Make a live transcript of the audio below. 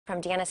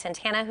from Deanna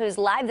Santana, who's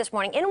live this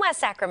morning in West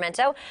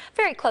Sacramento,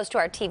 very close to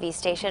our TV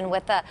station,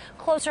 with a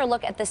closer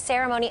look at the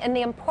ceremony and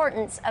the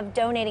importance of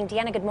donating.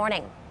 Deanna, good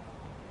morning.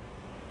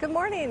 Good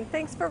morning.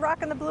 Thanks for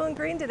rocking the blue and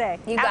green today.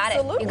 You got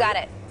Absolutely. it. You got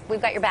it.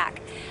 We've got your back.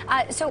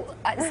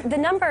 The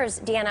numbers,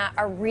 Deanna,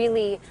 are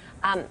really,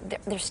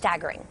 they're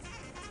staggering.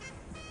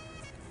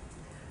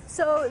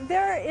 So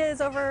there is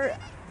over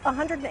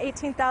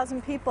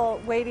 118,000 people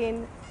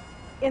waiting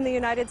in the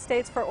United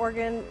States for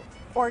organs,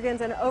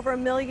 and over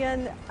 1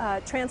 million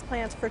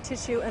transplants for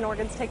tissue and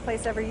organs take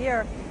place every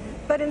year.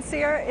 But in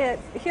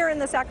here in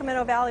the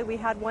Sacramento Valley, we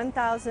had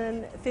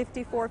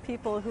 1,054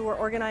 people who were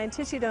organ, eye, and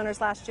tissue donors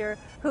last year,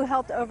 who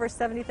helped over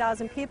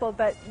 70,000 people,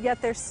 but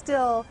yet there's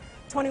still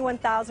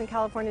 21,000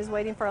 Californians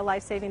waiting for a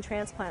life-saving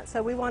transplant.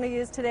 So we want to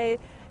use today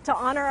to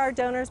honor our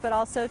donors, but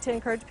also to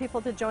encourage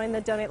people to join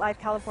the Donate Life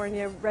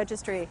California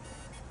registry.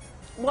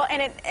 Well,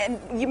 and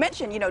you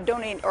mentioned,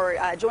 donate or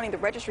joining the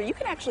registry. You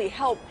can actually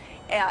help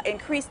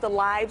increase the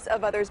lives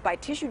of others by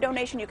tissue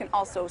donation. You can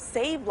also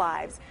save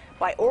lives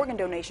by organ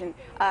donation.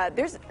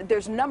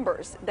 There's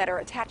numbers that are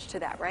attached to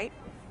that, right?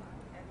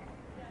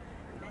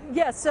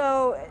 Yes,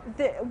 so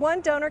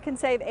one donor can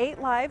save 8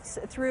 lives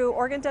through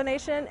organ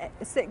donation,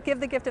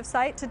 give the gift of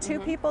sight to 2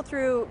 people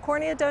through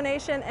cornea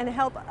donation, and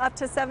help up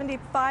to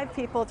 75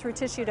 people through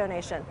tissue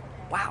donation.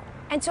 Wow.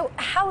 And so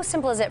how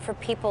simple is it for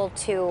people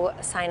to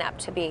sign up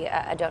to be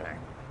a donor?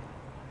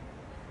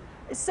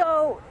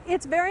 So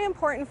it's very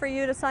important for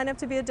you to sign up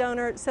to be a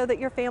donor so that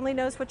your family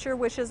knows what your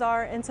wishes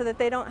are, and so that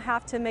they don't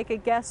have to make a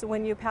guess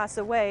when you pass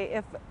away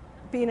if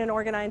being an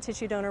organ, eye, and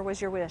tissue donor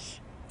was your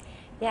wish.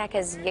 Yeah,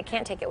 because you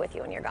can't take it with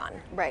you when you're gone.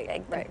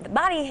 Right. The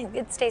body,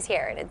 it stays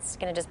here, and it's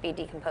going to just be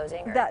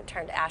decomposing or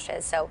turn to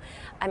ashes. So,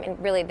 I mean,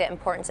 really the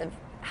importance of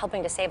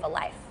helping to save a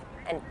life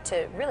and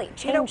to really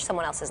change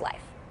someone else's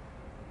life.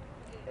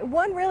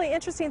 One really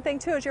interesting thing,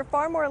 too, is you're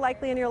far more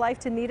likely in your life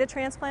to need a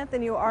transplant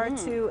than you are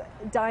to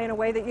die in a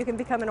way that you can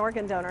become an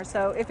organ donor.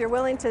 So if you're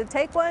willing to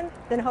take one,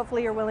 then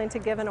hopefully you're willing to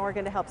give an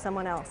organ to help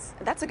someone else.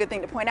 That's a good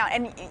thing to point out.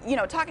 And,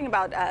 talking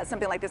about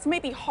something like this may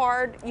be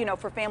hard,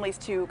 for families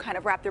to kind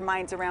of wrap their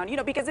minds around,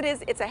 because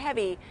it's a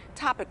heavy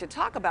topic to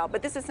talk about.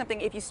 But this is something,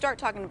 if you start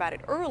talking about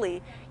it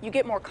early, you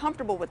get more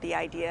comfortable with the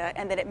idea,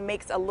 and then it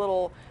makes a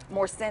little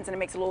more sense, and it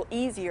makes it a little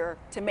easier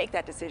to make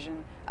that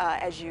decision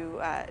as you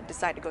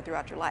decide to go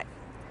throughout your life.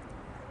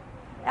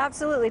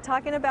 Absolutely.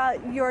 Talking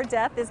about your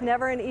death is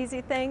never an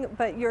easy thing,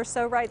 but you're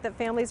so right that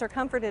families are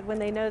comforted when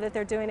they know that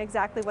they're doing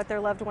exactly what their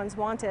loved ones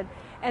wanted,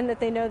 and that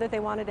they know that they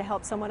wanted to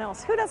help someone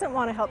else. Who doesn't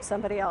want to help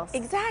somebody else?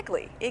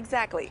 Exactly.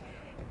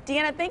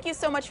 Deanna, thank you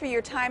so much for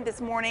your time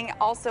this morning.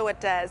 Also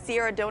at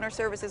Sierra Donor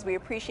Services, we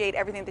appreciate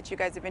everything that you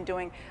guys have been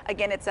doing.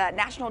 Again, it's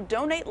National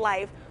Donate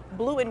Life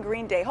Blue and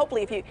Green Day.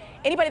 Hopefully,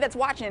 anybody that's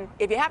watching,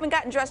 if you haven't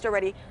gotten dressed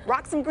already,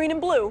 rock some green and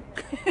blue.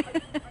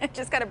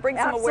 Just got to bring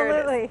some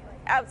awareness.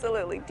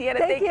 Absolutely. Deanna,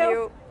 thank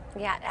you.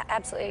 Yeah,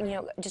 absolutely.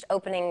 Just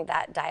opening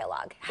that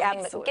dialogue,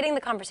 getting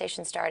the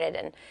conversation started,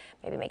 and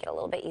maybe make it a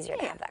little bit easier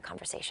to have that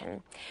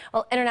conversation.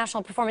 Well,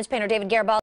 international performance painter David Garibald